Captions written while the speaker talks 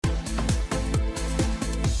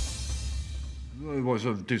it was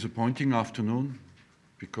a disappointing afternoon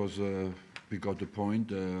because we got the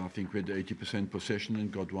point. I think we had 80% possession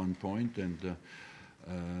and got 1 point, and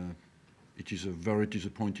it is a very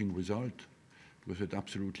disappointing result because we had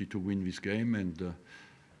absolutely to win this game, and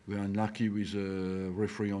we are unlucky with the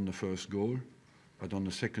referee on the first goal. But on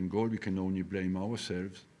the second goal, we can only blame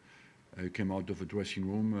ourselves. Came out of the dressing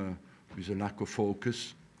room with a lack of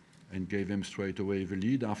focus and gave them straight away the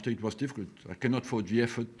lead. After it was difficult. I cannot fault the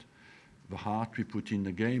effort, the heart we put in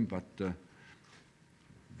the game, but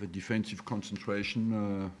the defensive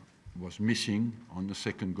concentration was missing on the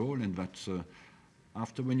second goal, and that's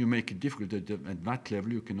after when you make it difficult at that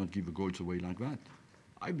level, you cannot give the goals away like that.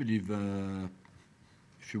 I believe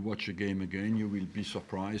if you watch the game again, you will be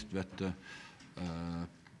surprised that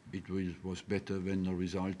it was better than the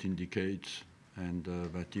result indicates, and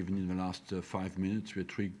that even in the last 5 minutes we had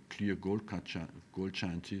 3 clear goal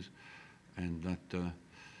chances, and that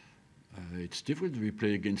it's difficult. We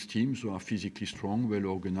play against teams who are physically strong, well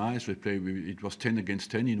organized. It was 10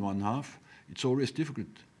 against 10 in one half. It's always difficult,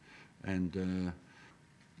 and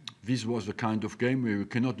this was the kind of game where you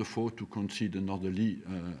cannot afford to concede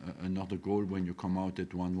another goal when you come out at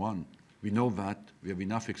 1-1. We know that. We have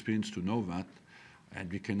enough experience to know that,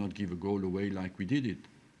 and we cannot give a goal away like we did it.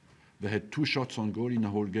 They had 2 shots on goal in the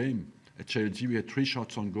whole game. At Chelsea, we had 3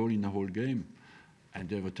 shots on goal in the whole game.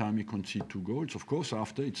 And every time we concede 2 goals, of course,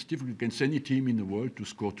 after, it's difficult against any team in the world to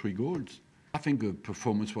score 3 goals. I think the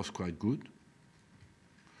performance was quite good.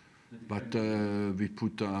 But we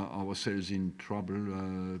put ourselves in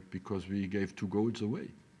trouble because we gave 2 goals away.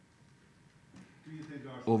 Do you think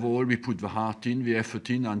overall, we put the heart in, the effort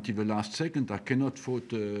in until the last second. I cannot fault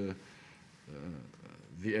the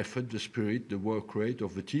effort, the spirit, the work rate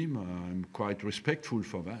of the team. I'm quite respectful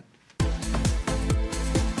for that.